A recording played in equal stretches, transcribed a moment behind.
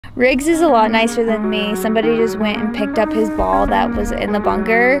Riggs is a lot nicer than me. Somebody just went and picked up his ball that was in the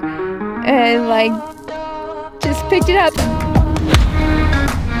bunker and like just picked it up.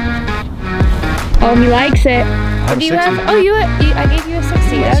 Oh, he likes it. What do you have? Oh, I gave you a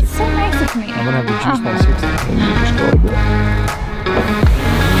 60. That's so nice of me. I'm gonna have to juice my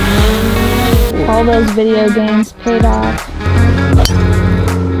 60. All those video games paid off.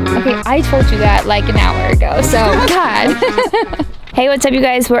 Okay, I told you that like an hour ago, so God. Hey, what's up you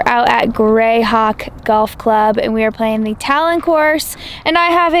guys? We're out at Greyhawk Golf Club and we are playing the Talon course, and I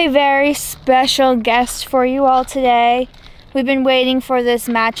have a very special guest for you all today. We've been waiting for this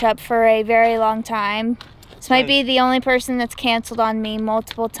matchup for a very long time. This might be the only person that's canceled on me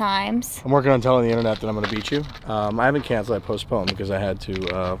multiple times. I'm working on telling the internet that I'm going to beat you. I haven't canceled, I postponed because I had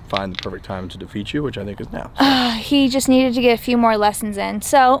to find the perfect time to defeat you, which I think is now. He just needed to get a few more lessons in.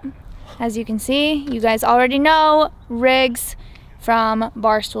 So, as you can see, you guys already know Riggs from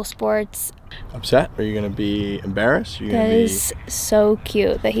Barstool Sports. Upset? Are you going to be embarrassed? That is so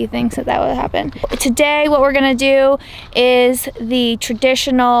cute that he thinks that would happen. Today, what we're going to do is the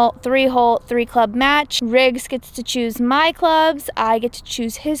traditional 3-hole, 3-club match. Riggs gets to choose my clubs. I get to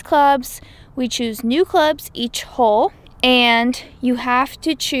choose his clubs. We choose new clubs each hole. And you have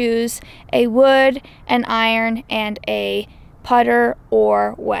to choose a wood, an iron, and a putter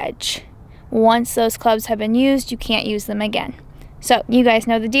or wedge. Once those clubs have been used, you can't use them again. So, you guys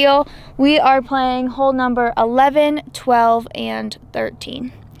know the deal. We are playing hole number 11, 12, and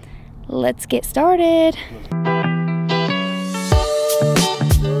 13. Let's get started.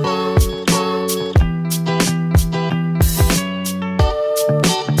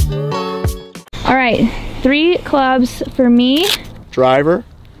 All right, 3 clubs for me. Driver,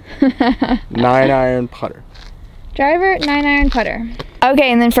 9-iron putter. Driver, 9-iron putter.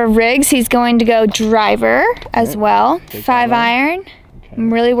 Okay, and then for Riggs, he's going to go driver as well. 5-iron. Okay.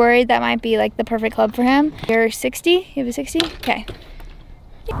 I'm really worried that might be like the perfect club for him. You're 60? You have a 60? Okay.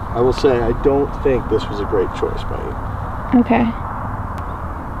 I will say, I don't think this was a great choice by you. Okay.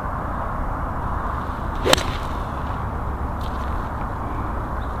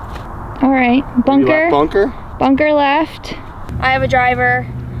 All right, bunker. Bunker? Bunker left. I have a driver,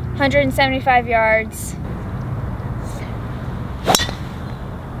 175 yards.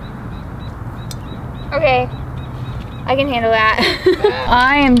 Okay, I can handle that.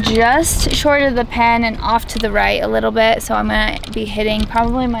 I am just short of the pen and off to the right a little bit, so I'm gonna be hitting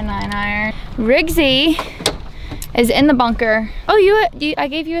probably my 9-iron. Riggsy is in the bunker. Oh, I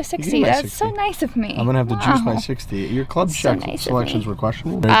gave you a 60. That's 60. So nice of me. I'm gonna have to juice my 60. Your club selections were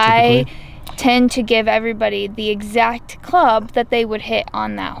questionable. I tend to give everybody the exact club that they would hit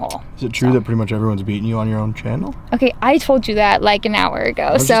on that hole. Is it true that pretty much everyone's beating you on your own channel? Okay, I told you that like an hour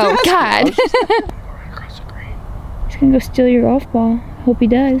ago, so God. He's gonna go steal your golf ball. Hope he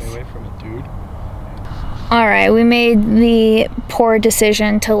does. Stay away from it, dude. All right, we made the poor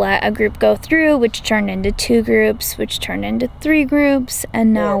decision to let a group go through, which turned into 2 groups, which turned into 3 groups,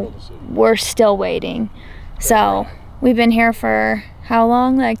 and now we're still waiting. So we've been here for how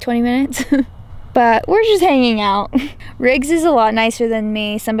long? Like 20 minutes? But we're just hanging out. Riggs is a lot nicer than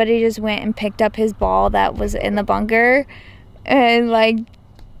me. Somebody just went and picked up his ball that was in the bunker and like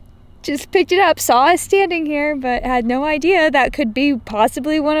just picked it up, saw us standing here, but had no idea that could be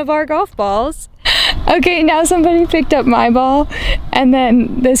possibly one of our golf balls. Okay, now somebody picked up my ball, and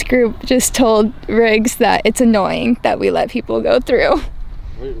then this group just told Riggs that it's annoying that we let people go through.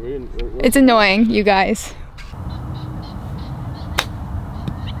 It's annoying, you guys.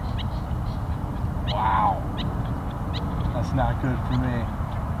 Wow. That's not good for me.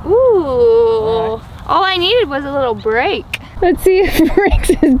 Ooh. All I needed was a little break. Let's see if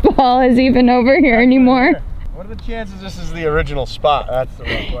Riggs's ball is even over here anymore. What are the chances this is the original spot? That's the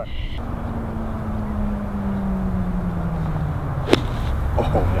right way.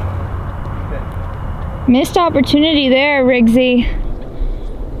 Oh no. Missed opportunity there, Riggsy.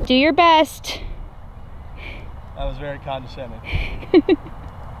 Do your best. That was very condescending.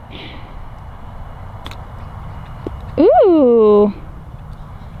 Ooh.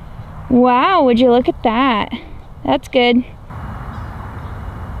 Wow, would you look at that? That's good.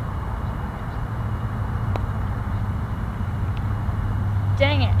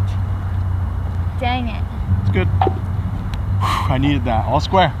 Dang it. Dang it. It's good. I needed that. All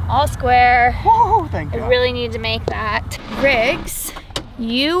square. All square. Woo, thank God. I really need to make that. Riggs,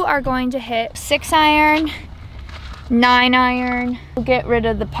 you are going to hit 6-iron, 9-iron. We'll get rid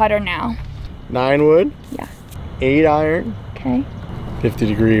of the putter now. 9 wood? Yeah. 8-iron? Okay.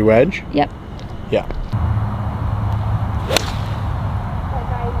 50-degree wedge? Yep. Yeah. That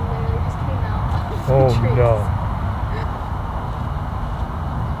guy literally just came out. Oh no.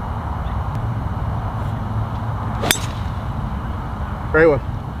 Great one.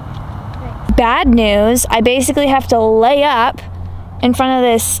 Bad news, I basically have to lay up in front of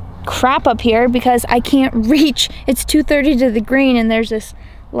this crap up here because I can't reach. It's 230 to the green and there's this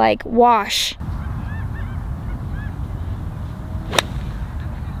like wash.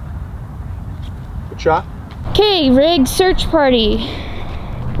 Good shot. Okay, rig search party.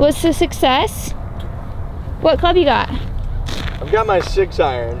 What's the success? What club you got? I've got my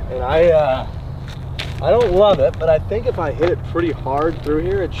 6-iron and I don't love it, but I think if I hit it pretty hard through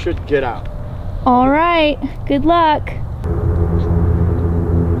here, it should get out. All right, good luck.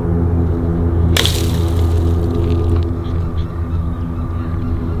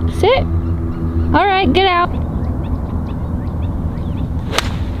 Sit. All right, get out.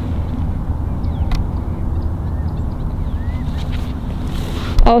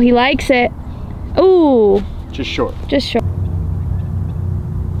 Oh, he likes it. Ooh. Just short. Just short.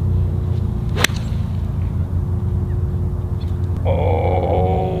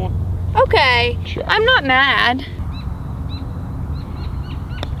 Oh. Okay, I'm not mad.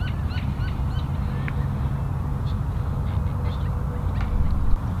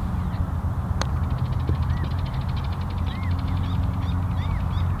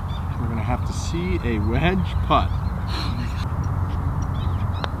 We're gonna have to see a wedge putt.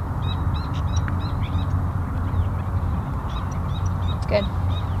 It's good.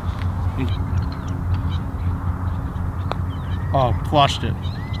 Oh, flushed it.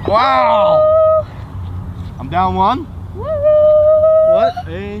 Wow! I'm down 1. What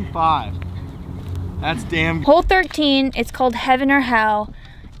a 5. That's damn good. Hole 13, it's called Heaven or Hell.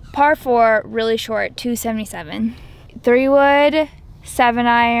 Par 4, really short, 277. 3-wood,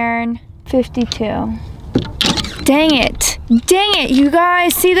 7-iron, 52. Dang it. Dang it, you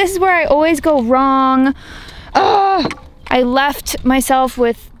guys. See, this is where I always go wrong. Ugh. I left myself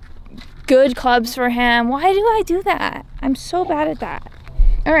with good clubs for him. Why do I do that? I'm so bad at that.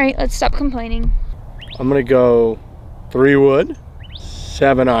 All right, let's stop complaining. I'm gonna go 3-wood,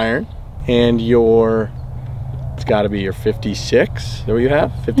 7-iron, and it's gotta be your 56. Is that what you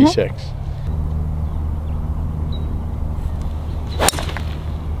have? 56.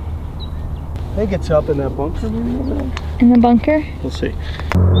 I think it's up in that bunker maybe over there. In the bunker? We'll see.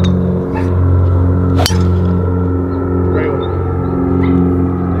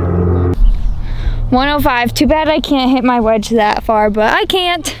 105. Too bad I can't hit my wedge that far, but I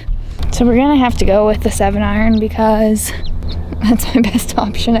can't. So we're gonna have to go with the 7-iron because that's my best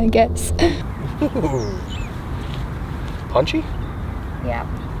option, I guess. Punchy? Yeah.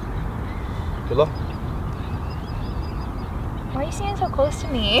 Good luck. Why are you standing so close to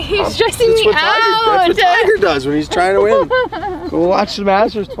me? You're stressing me what out. That's what Tiger does when he's trying to win. Go watch the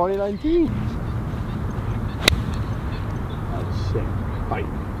Masters 2019. That's sick. Fight.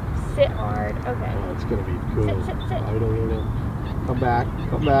 Sit hard. Okay. Oh, it's gonna be good. Sit. Fight a little. Come back.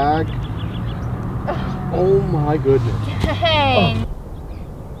 Come back. Oh my goodness. Hey. Oh.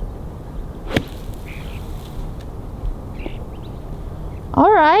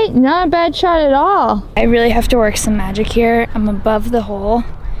 All right, not a bad shot at all. I really have to work some magic here. I'm above the hole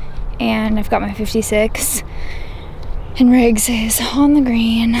and I've got my 56 and Riggs is on the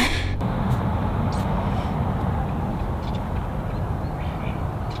green.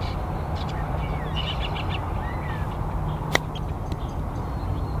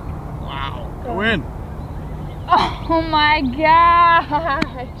 Wow, go in. Oh my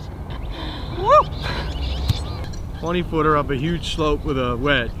gosh. Woo! 20-footer up a huge slope with a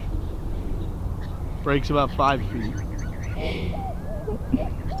wedge. Breaks about 5 feet.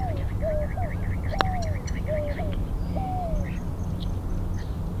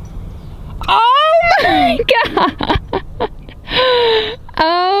 Oh my god!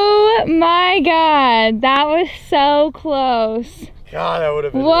 Oh my god, that was so close. God, that would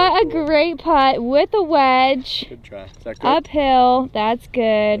have been What really a cool. great putt with a wedge. Good try. Is that good? Uphill, that's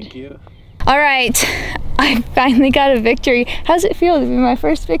good. Thank you. All right, I finally got a victory. How's it feel to be my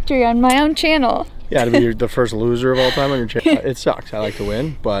first victory on my own channel? Yeah, to be the first loser of all time on your channel. It sucks. I like to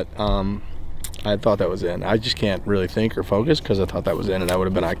win, but I thought that was in. I just can't really think or focus because I thought that was in, and that would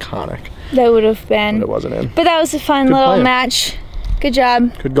have been iconic. That would have been. But it wasn't in. But that was a fun Good little playing. match. Good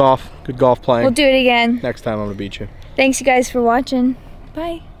job. Good golf. Good golf playing. We'll do it again. Next time I'm gonna beat you. Thanks you guys for watching.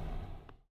 Bye.